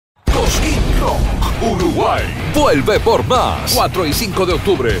Uruguay. Vuelve por más. 4 y 5 de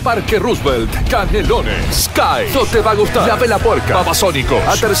octubre, Parque Roosevelt, Canelones. Sky. No te va a gustar. La Vela Puerca. Babasónicos.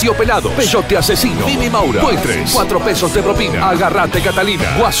 Aterciopelados. Peyote Asesino. Mimi Maura. Buitres. 4 pesos de propina. Agarrate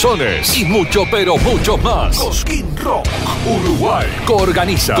Catalina. Guasones. Y mucho, pero mucho más. Cosquín Rock Uruguay.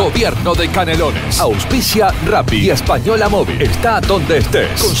 Coorganiza Gobierno de Canelones. Auspicia Rappi y Española Móvil. Está donde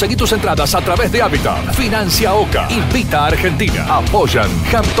estés. Conseguí tus entradas a través de Habitat. Financia Oca. Invita a Argentina. Apoyan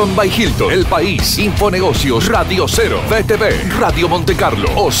Hampton by Hilton. El País. Infonegocios. Radio Cero. BTV. Radio Monte Carlo.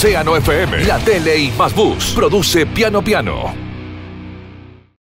 Océano FM. La Tele y Más Bus. Produce Piano Piano.